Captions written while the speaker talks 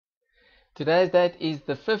Today's date is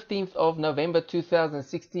the 15th of November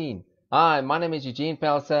 2016. Hi, my name is Eugene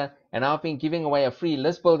Pelser and I've been giving away a free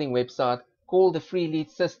list building website called the Free Lead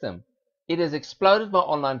System. It has exploded my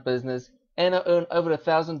online business and I earn over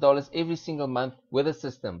 $1,000 every single month with the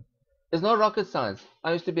system. It's not rocket science.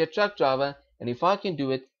 I used to be a truck driver and if I can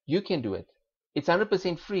do it, you can do it. It's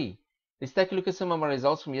 100% free. Let's take a look at some of my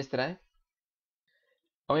results from yesterday.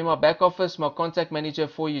 I'm in my back office, my contact manager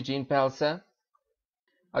for Eugene Pelser.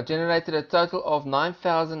 I generated a total of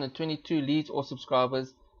 9,022 leads or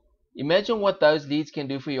subscribers. Imagine what those leads can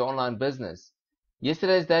do for your online business.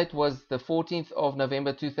 Yesterday's date was the 14th of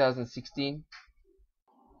November 2016.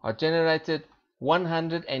 I generated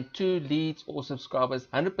 102 leads or subscribers,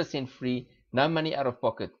 100% free, no money out of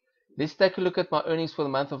pocket. Let's take a look at my earnings for the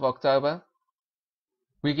month of October.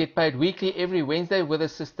 We get paid weekly every Wednesday with a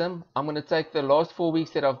system. I'm going to take the last 4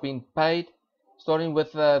 weeks that I've been paid, starting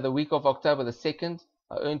with the week of October the 2nd.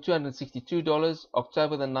 I earned $262,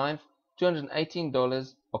 October the 9th,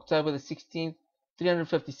 $218, October the 16th,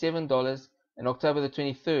 $357, and October the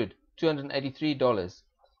 23rd, $283.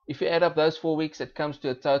 If you add up those 4 weeks, it comes to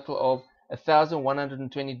a total of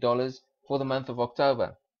 $1,120 for the month of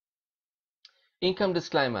October. Income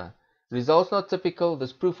disclaimer. Results not typical.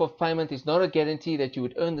 This proof of payment is not a guarantee that you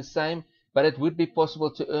would earn the same, but it would be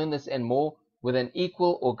possible to earn this and more with an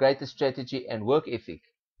equal or greater strategy and work ethic.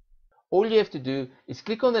 All you have to do is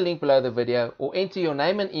click on the link below the video or enter your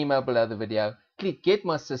name and email below the video, click Get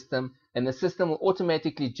My System, and the system will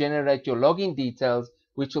automatically generate your login details,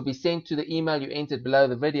 which will be sent to the email you entered below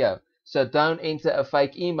the video. So don't enter a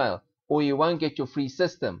fake email or you won't get your free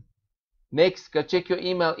system. Next, go check your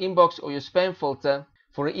email inbox or your spam filter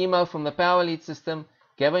for an email from the Power Lead system.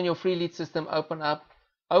 Go on your Free Lead system, open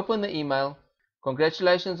the email.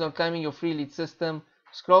 Congratulations on claiming your Free Lead system.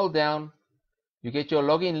 Scroll down. You get your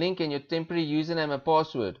login link and your temporary username and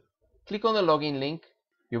password. Click on the login link.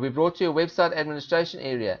 You'll be brought to your website administration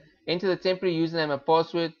area. Enter the temporary username and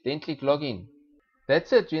password, then click login.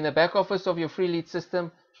 That's it. You're in the back office of your Free Lead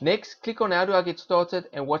system. Next, click on How Do I Get Started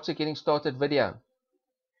and watch the Getting Started video.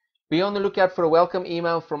 Be on the lookout for a welcome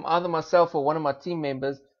email from either myself or one of my team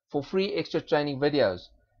members for free extra training videos.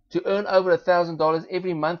 To earn over $1,000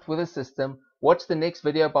 every month with the system, watch the next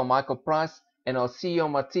video by Michael Price and I'll see you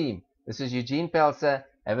on my team. This is Eugene Pelser.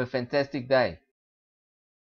 Have a fantastic day.